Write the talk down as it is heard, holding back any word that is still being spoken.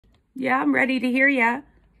Yeah, I'm ready to hear ya.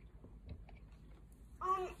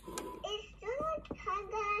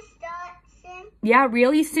 Yeah,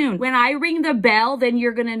 really soon. When I ring the bell, then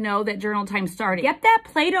you're going to know that journal time started. Get that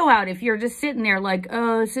Play-Doh out if you're just sitting there like,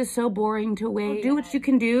 oh, this is so boring to wait. Do what you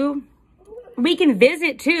can do. We can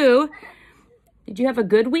visit too. Did you have a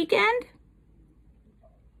good weekend?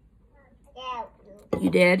 Yeah. You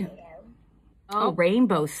did? Oh,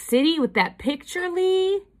 Rainbow City with that picture,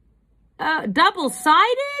 Lee.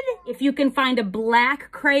 Double-sided? If you can find a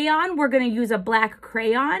black crayon, we're going to use a black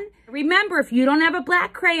crayon. Remember, if you don't have a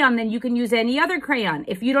black crayon, then you can use any other crayon.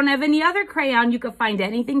 If you don't have any other crayon, you can find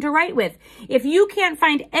anything to write with. If you can't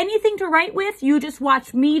find anything to write with, you just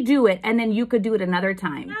watch me do it, and then you could do it another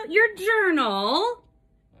time. Now, your journal.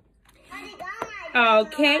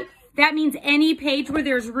 Okay. That means any page where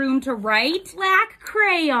there's room to write. Black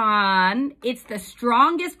crayon, it's the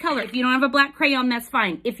strongest color. If you don't have a black crayon, that's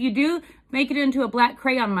fine. If you do, make it into a black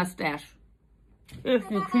crayon mustache. If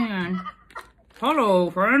you can. Hello,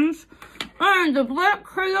 friends. I'm the black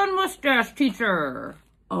crayon mustache teacher.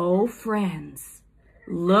 Oh, friends,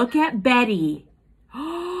 look at Betty.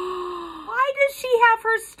 Why does she have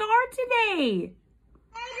her star today?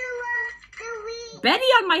 Betty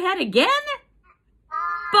on my head again?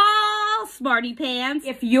 Ball, smarty pants.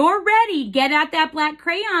 If you're ready, get out that black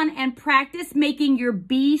crayon and practice making your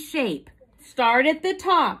B shape. Start at the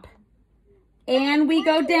top. And we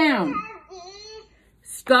go down.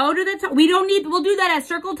 Go to the top. We'll do that at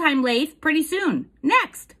circle time, Lace, pretty soon.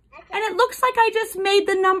 Next. And it looks like I just made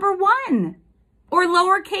the number 1 or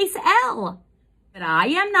lowercase L. But I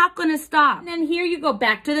am not going to stop. And then here you go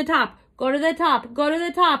back to the top. Go to the top, go to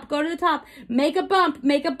the top, go to the top. Make a bump,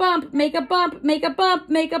 make a bump, make a bump, make a bump,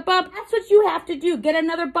 make a bump. That's what you have to do. Get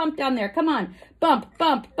another bump down there. Come on. Bump,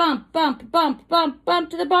 bump, bump, bump, bump, bump,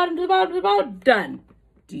 bump to the bottom, to the bottom, to the bottom. Done.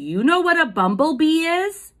 Do you know what a bumblebee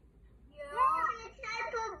is?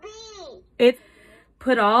 It's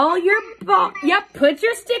put all your put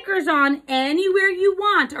your stickers on anywhere you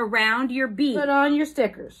want around your bee. Put on your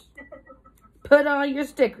stickers. Put on your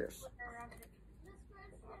stickers.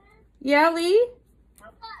 Yeah, Lee?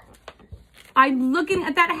 I'm looking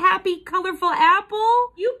at that happy, colorful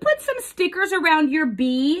apple. You put some stickers around your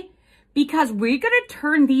bee because we're going to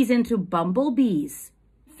turn these into bumblebees.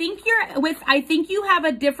 I think you have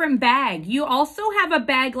a different bag. You also have a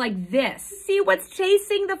bag like this. See what's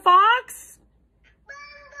chasing the fox?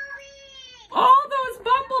 Bumblebees! All those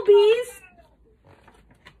bumblebees.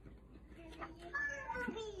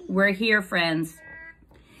 We're here, friends.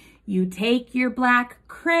 You take your black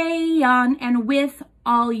crayon and with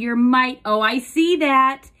all your might, oh, I see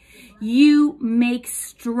that, you make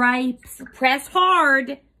stripes. Press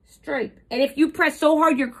hard, stripe. And if you press so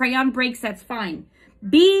hard your crayon breaks, that's fine.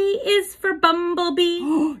 B is for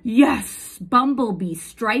bumblebee. Yes, Bumblebee,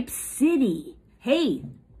 Stripe City. Hey,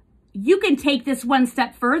 you can take this one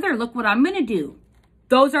step further. Look what I'm going to do.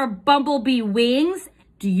 Those are bumblebee wings.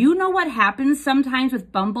 Do you know what happens sometimes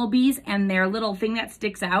with bumblebees and their little thing that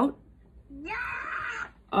sticks out? Yeah.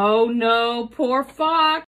 Oh no, poor fox.